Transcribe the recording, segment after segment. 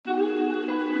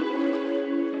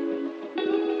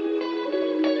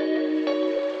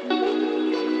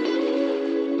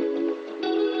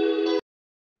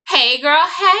Hey girl,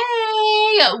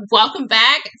 hey! Welcome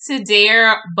back to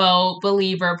Dare Bold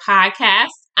Believer podcast.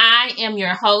 I am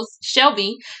your host,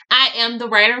 Shelby. I am the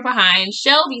writer behind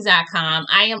Shelby.com.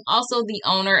 I am also the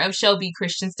owner of Shelby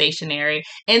Christian Stationery.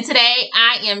 And today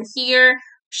I am here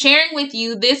sharing with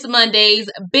you this Monday's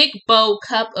Big Bold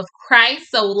Cup of Christ.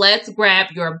 So let's grab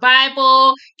your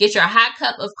Bible, get your hot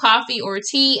cup of coffee or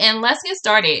tea, and let's get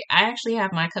started. I actually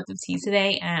have my cup of tea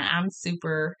today and I'm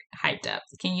super hyped up.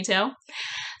 Can you tell?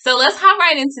 So let's hop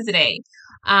right into today.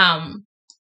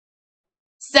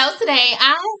 So today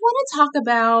I want to talk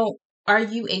about, are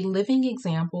you a living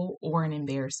example or an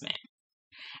embarrassment?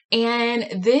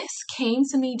 And this came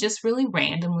to me just really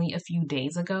randomly a few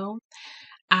days ago.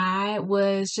 I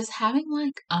was just having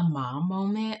like a mom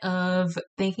moment of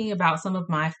thinking about some of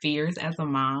my fears as a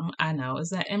mom. I know,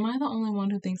 am I the only one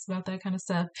who thinks about that kind of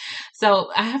stuff? So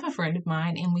I have a friend of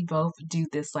mine and we both do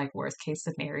this like worst case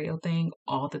scenario thing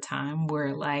all the time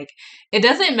where like, it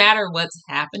doesn't matter what's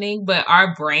happening, but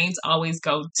our brains always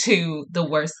go to the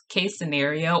worst case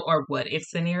scenario or what if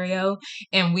scenario.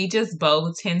 And we just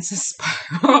both tend to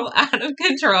spiral out of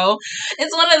control.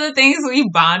 It's one of the things we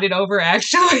bonded over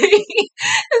actually.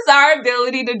 It's our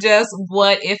ability to just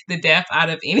what if the death out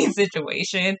of any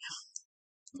situation.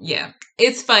 Yeah.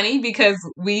 It's funny because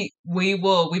we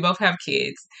both have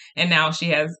kids and now she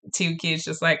has 2 kids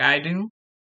just like I do.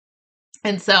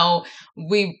 And so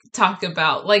we talked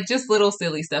about like just little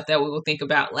silly stuff that we will think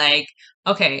about like,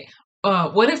 okay,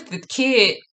 what if the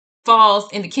kid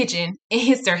falls in the kitchen and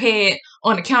hits their head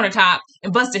on the countertop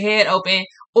and busts their head open?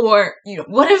 Or,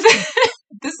 what if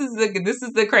this is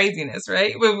the craziness,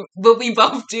 right? But we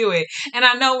both do it. And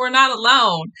I know we're not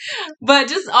alone. But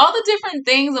just all the different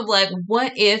things of like,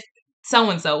 what if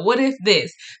so-and-so? What if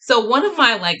this? So one of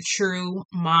my like true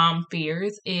mom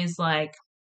fears is like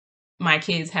my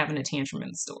kids having a tantrum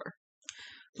in the store.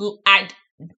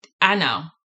 I know.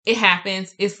 It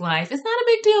happens. It's life. It's not a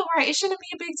big deal, right? It shouldn't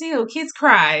be a big deal. Kids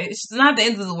cry. It's not the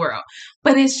end of the world.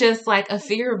 But it's just like a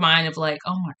fear of mine of like,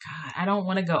 oh my God, I don't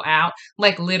want to go out.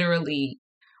 Like literally,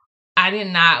 I did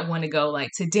not want to go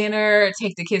like to dinner,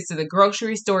 take the kids to the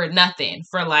grocery store, nothing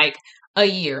for like a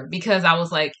year because I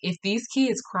was like, if these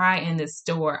kids cry in this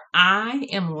store, I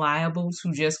am liable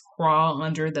to just crawl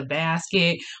under the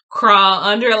basket, crawl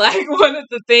under like one of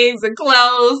the things of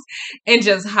clothes and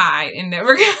just hide and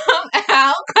never come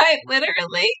out, quite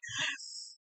literally.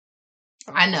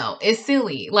 I know it's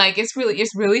silly. Like it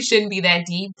really shouldn't be that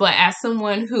deep. But as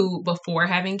someone who, before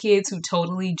having kids, who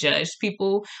totally judged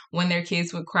people when their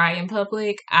kids would cry in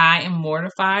public, I am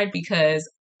mortified because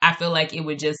I feel like it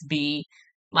would just be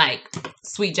like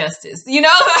sweet justice,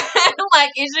 like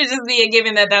it should just be a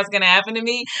given that that's going to happen to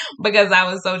me because I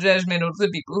was so judgmental to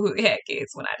people who had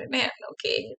kids when I didn't have no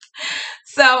kids.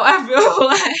 So I feel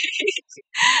like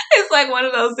it's like one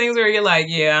of those things where you're like,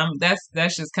 yeah,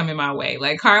 that's just coming my way.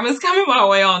 Like karma's coming my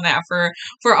way on that for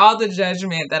all the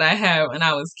judgment that I had when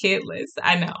I was kidless.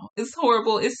 I know it's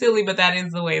horrible, it's silly, but that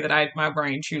is the way that my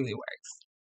brain truly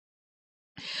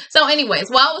works. So anyways,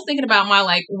 while I was thinking about my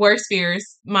like worst fears,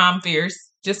 mom fears,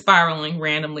 just spiraling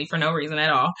randomly for no reason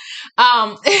at all,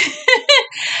 I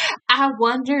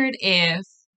wondered if,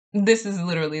 this is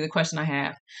literally the question I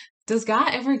have, does God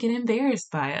ever get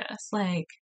embarrassed by us? Like,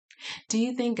 do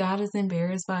you think God is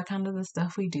embarrassed by kind of the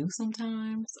stuff we do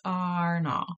sometimes or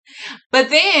no? But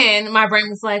then my brain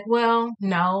was like, well,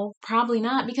 no, probably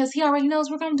not because he already knows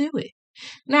we're going to do it.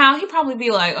 Now he'd probably be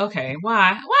like, okay,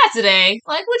 why today?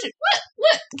 Like, what,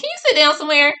 can you sit down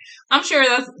somewhere? I'm sure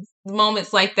that's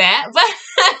moments like that,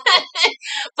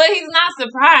 but he's not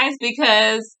surprised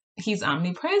because he's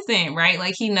omnipresent, right?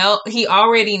 Like he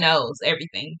already knows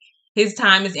everything. His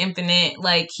time is infinite.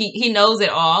 Like he knows it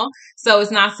all. So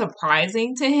it's not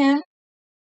surprising to him.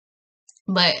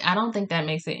 But I don't think that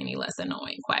makes it any less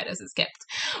annoying, quiet as it's kept.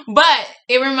 But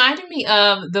it reminded me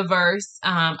of the verse,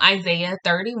 Isaiah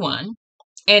 31.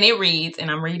 And it reads, and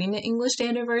I'm reading the English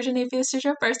Standard Version if this is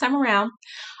your first time around.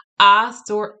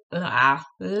 Try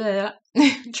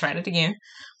it again.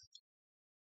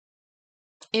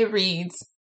 It reads,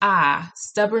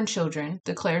 stubborn children,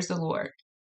 declares the Lord,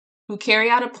 who carry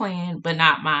out a plan, but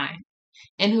not mine,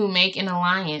 and who make an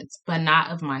alliance, but not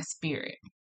of my spirit,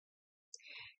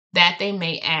 that they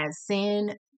may add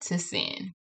sin to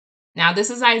sin. Now, this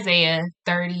is Isaiah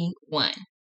 31.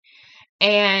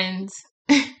 And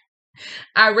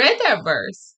I read that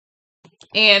verse,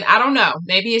 and I don't know,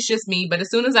 maybe it's just me, but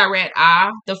as soon as I read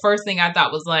the first thing I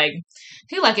thought was like,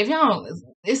 hey, like if y'all,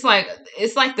 it's like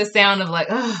the sound of like,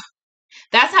 ugh.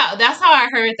 That's how I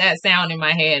heard that sound in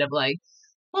my head of like,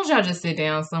 Won't y'all just sit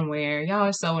down somewhere? Y'all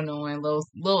are so annoying,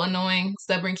 little annoying,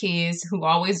 stubborn kids who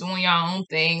always doing y'all own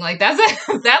thing. Like that's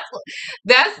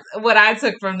that's what I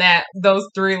took from those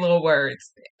three little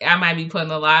words. I might be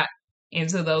putting a lot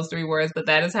into those three words, but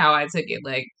that is how I took it.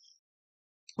 Like,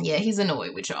 yeah, he's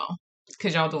annoyed with y'all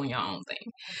because y'all doing your own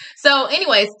thing. So,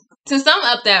 anyways, to sum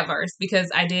up that verse, because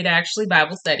I did actually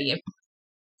Bible study it,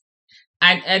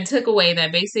 I took away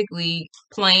that basically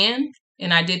plan,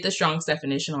 and I did the Strong's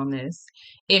definition on this.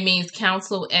 It means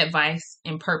counsel, advice,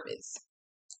 and purpose.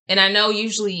 And I know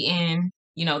usually in,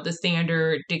 the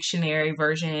standard dictionary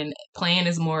version, plan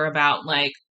is more about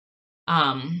like,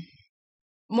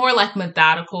 more like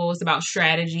methodical. It's about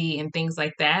strategy and things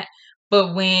like that.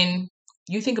 But when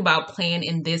you think about plan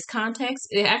in this context,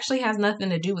 it actually has nothing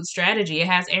to do with strategy. It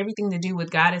has everything to do with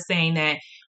God is saying that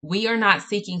we are not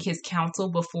seeking his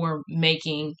counsel before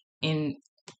making moves,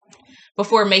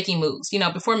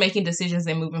 before making decisions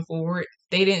and moving forward.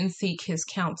 They didn't seek his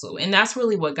counsel. And that's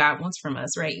really what God wants from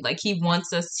us, right? Like he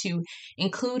wants us to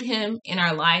include him in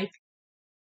our life.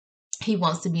 He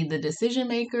wants to be the decision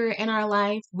maker in our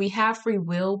life. We have free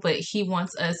will, but he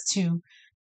wants us to,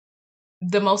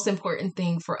 the most important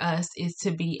thing for us is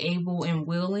to be able and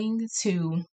willing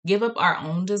to give up our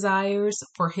own desires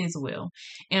for his will.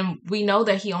 And we know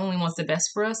that he only wants the best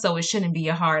for us, so it shouldn't be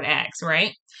a hard ask,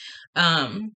 right?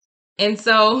 And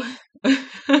so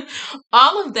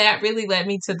all of that really led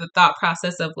me to the thought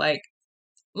process of like,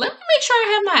 let me make sure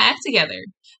I have my act together,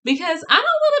 because I don't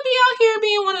want to be out here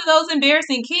being one of those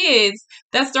embarrassing kids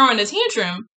that's throwing a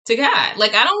tantrum to God.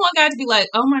 Like, I don't want God to be like,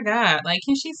 oh my God, like,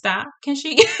 can she stop? Can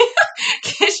she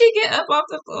get up off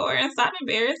the floor and stop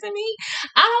embarrassing me?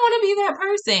 I don't want to be that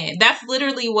person. That's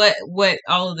literally what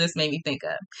all of this made me think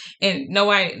of. And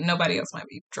nobody else might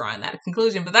be drawing that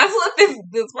conclusion, but that's what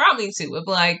this brought me to. Of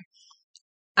like,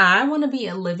 I want to be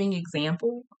a living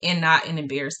example and not an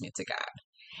embarrassment to God.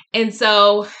 And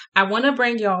so I want to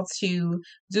bring y'all to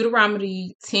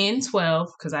Deuteronomy 10:12,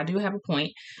 because I do have a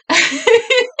point.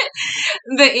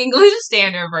 The English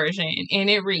Standard Version, and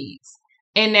it reads,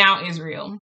 "And now,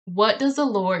 Israel, what does the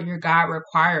Lord your God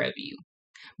require of you?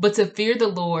 But to fear the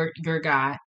Lord your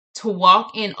God, to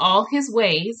walk in all his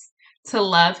ways, to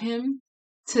love him,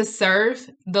 to serve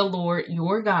the Lord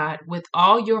your God with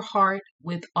all your heart,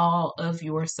 with all of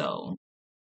your soul."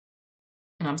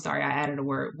 And I'm sorry, I added a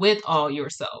word, with all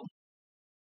your soul.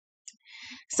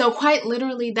 So quite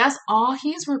literally, that's all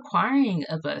he's requiring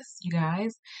of us, you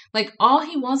guys. Like, all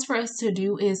he wants for us to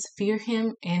do is fear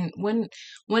him. And when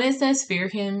it says fear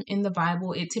him in the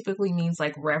Bible, it typically means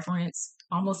like reverence,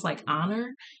 almost like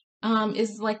honor,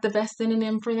 is like the best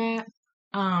synonym for that.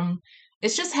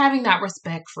 It's just having that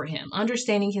respect for him,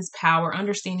 understanding his power,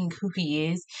 understanding who he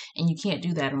is. And you can't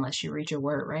do that unless you read your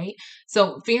word, right?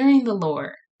 So fearing the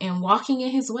Lord and walking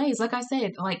in his ways, like I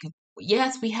said, like,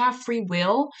 yes, we have free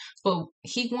will, but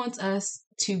he wants us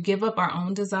to give up our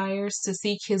own desires to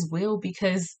seek his will,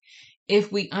 because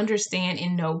if we understand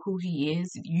and know who he is,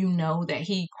 you know that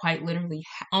he quite literally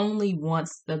only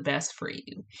wants the best for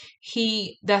you.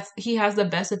 He has the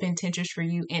best of intentions for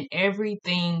you, and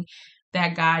everything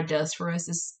that God does for us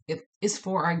is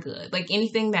for our good. Like,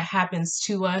 anything that happens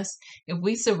to us, if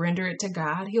we surrender it to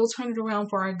God, he'll turn it around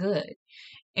for our good.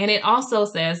 And it also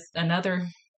says, another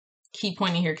key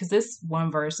point in here, because this one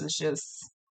verse is just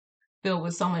filled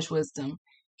with so much wisdom.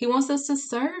 He wants us to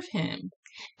serve him.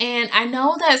 And I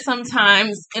know that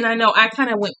sometimes, and I know I kind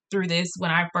of went through this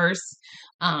when I first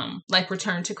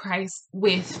returned to Christ,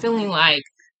 with feeling like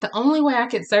the only way I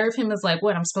could serve him is like,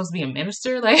 what, I'm supposed to be a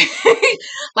minister? Like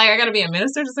like I gotta be a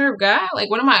minister to serve God? Like,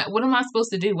 what am I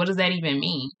supposed to do? What does that even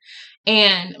mean?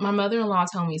 And my mother-in-law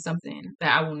told me something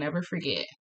that I will never forget.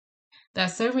 That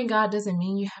serving God doesn't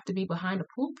mean you have to be behind a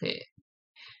pulpit.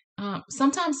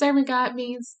 Sometimes serving God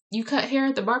means you cut hair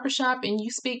at the barbershop and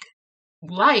you speak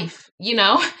life, you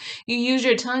use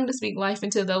your tongue to speak life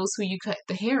into those who you cut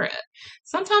the hair at.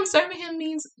 Sometimes serving him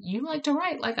means you like to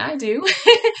write like I do,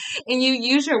 and you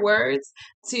use your words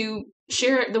to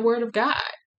share the word of God.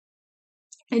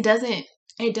 It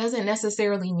doesn't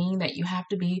necessarily mean that you have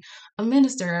to be a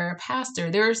minister or a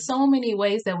pastor. There are so many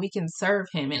ways that we can serve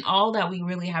him, and all that we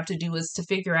really have to do is to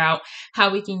figure out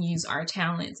how we can use our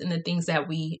talents and the things that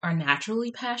we are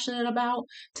naturally passionate about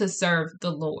to serve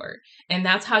the Lord. And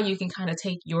that's how you can kind of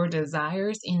take your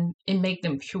desires and make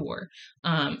them pure.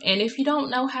 And if you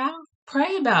don't know how,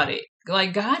 pray about it.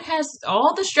 Like, God has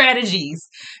all the strategies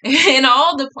and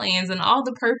all the plans and all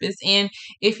the purpose. And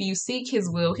if you seek his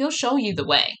will, he'll show you the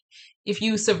way. If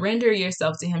you surrender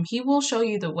yourself to him, he will show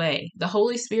you the way. The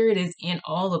Holy Spirit is in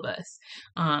all of us.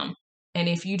 And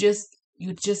if you just,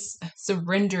 you just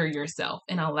surrender yourself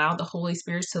and allow the Holy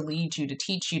Spirit to lead you, to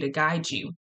teach you, to guide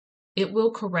you, it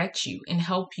will correct you and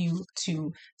help you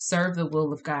to serve the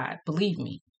will of God. Believe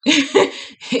me.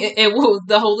 It will,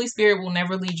 the Holy Spirit will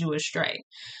never lead you astray.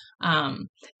 And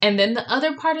then the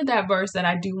other part of that verse that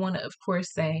I do want to, of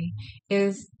course, say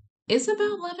is it's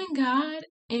about loving God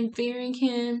and fearing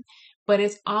Him, but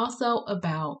it's also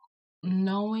about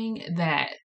knowing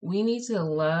that we need to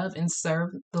love and serve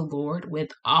the Lord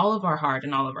with all of our heart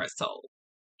and all of our soul.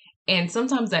 And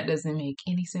sometimes that doesn't make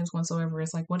any sense whatsoever.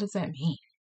 It's like, what does that mean?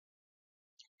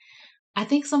 I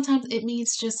think sometimes it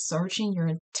means just searching your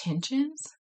intentions,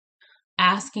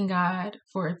 asking God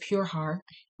for a pure heart,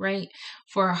 right?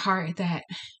 For a heart that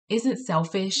isn't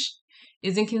selfish,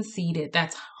 isn't conceited,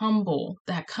 that's humble,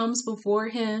 that comes before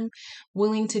Him,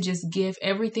 willing to just give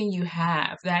everything you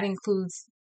have. That includes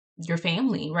your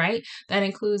family, right? That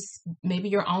includes maybe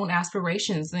your own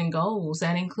aspirations and goals.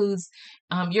 That includes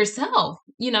yourself,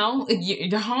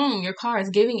 your home, your cars,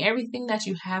 giving everything that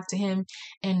you have to Him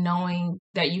and knowing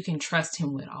that you can trust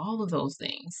Him with all of those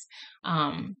things.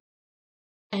 And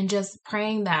just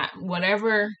praying that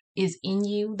whatever is in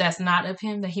you that's not of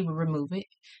Him, that He will remove it,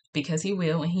 because He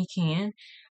will and He can.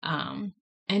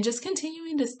 And just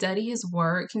continuing to study His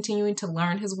word, continuing to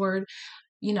learn His word.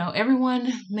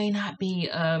 Everyone may not be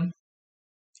a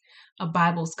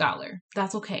Bible scholar.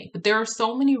 That's okay. But there are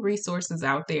so many resources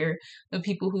out there of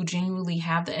people who genuinely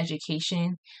have the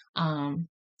education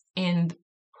and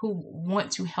who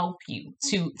want to help you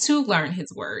to learn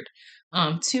His word,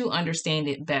 to understand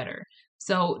it better.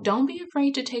 So don't be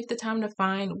afraid to take the time to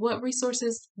find what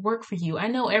resources work for you. I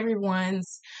know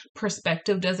everyone's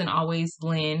perspective doesn't always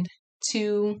lend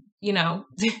to,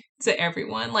 to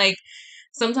everyone. Like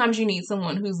sometimes you need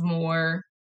someone who's more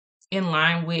in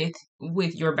line with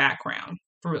your background,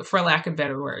 for lack of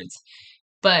better words.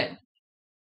 But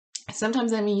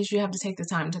sometimes that means you have to take the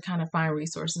time to kind of find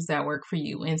resources that work for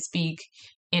you and speak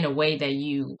in a way that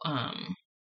you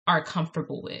are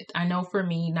comfortable with. I know for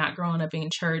me, not growing up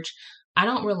in church, I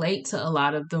don't relate to a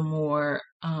lot of the more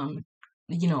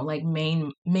like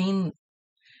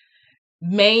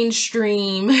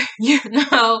mainstream,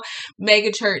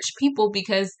 mega church people,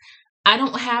 because I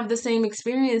don't have the same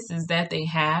experiences that they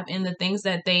have, and the things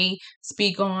that they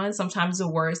speak on, sometimes the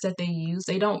words that they use,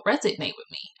 they don't resonate with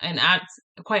me. And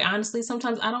quite honestly,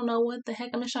 sometimes I don't know what the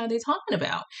heck I'm sure they're talking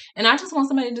about. And I just want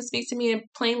somebody to speak to me in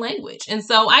plain language. And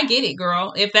so I get it,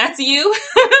 girl. If that's you,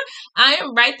 I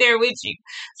am right there with you.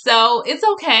 So it's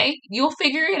okay. You'll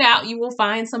figure it out. You will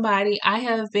find somebody. I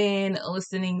have been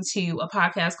listening to a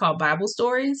podcast called Bible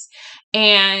Stories,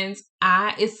 and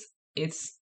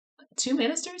it's two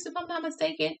ministers, if I'm not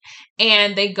mistaken,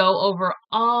 and they go over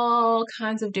all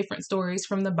kinds of different stories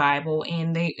from the Bible,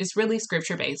 and it's really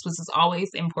scripture based, which is always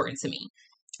important to me.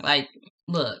 Like,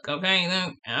 look,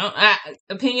 okay,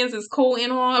 opinions is cool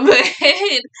and all,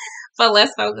 but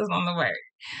let's focus on the word.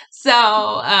 So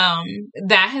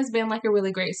that has been like a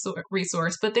really great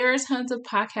resource. But there are tons of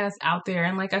podcasts out there,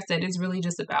 and like I said, it's really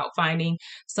just about finding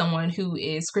someone who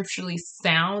is scripturally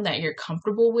sound, that you're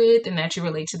comfortable with, and that you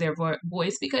relate to their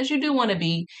voice, because you do want to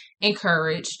be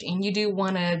encouraged and you do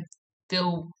want to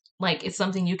feel like it's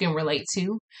something you can relate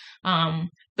to.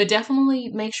 But definitely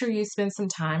make sure you spend some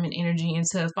time and energy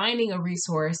into finding a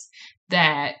resource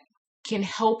that can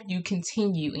help you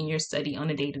continue in your study on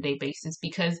a day-to-day basis,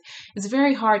 because it's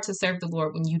very hard to serve the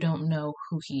Lord when you don't know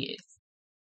who He is.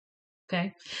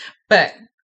 Okay? But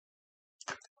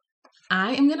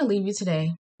I am going to leave you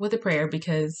today with a prayer,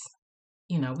 because,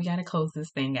 we got to close this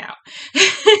thing out.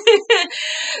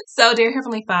 So, dear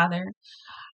Heavenly Father,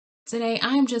 today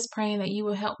I am just praying that you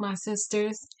will help my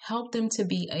sisters, help them to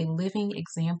be a living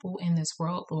example in this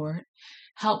world, Lord.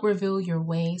 Help reveal your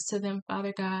ways to them,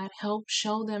 Father God. Help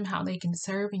show them how they can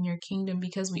serve in your kingdom,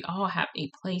 because we all have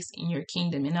a place in your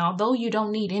kingdom. And although you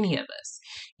don't need any of us,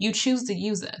 you choose to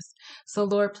use us. So,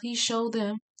 Lord, please show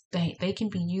them that they can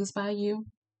be used by you.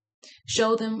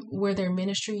 Show them where their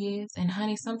ministry is. And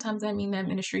honey, sometimes that means that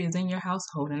ministry is in your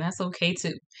household, and that's okay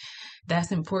too.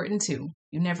 That's important too.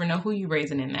 You never know who you're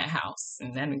raising in that house,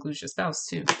 and that includes your spouse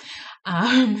too.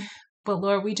 But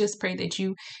Lord, we just pray that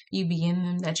you be in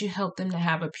them, that you help them to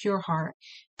have a pure heart,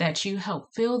 that you help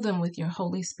fill them with your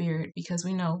Holy Spirit, because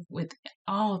we know with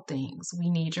all things, we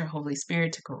need your Holy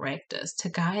Spirit to correct us, to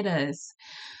guide us,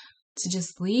 to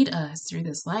just lead us through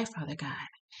this life, Father God.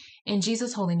 In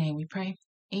Jesus' holy name we pray.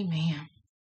 Amen.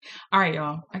 All right,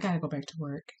 y'all. I got to go back to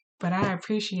work. But I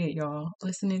appreciate y'all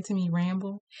listening to me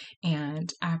ramble,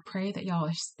 and I pray that y'all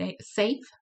stay safe.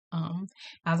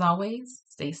 As always,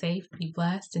 stay safe, be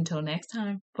blessed. Until next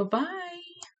time, bye-bye.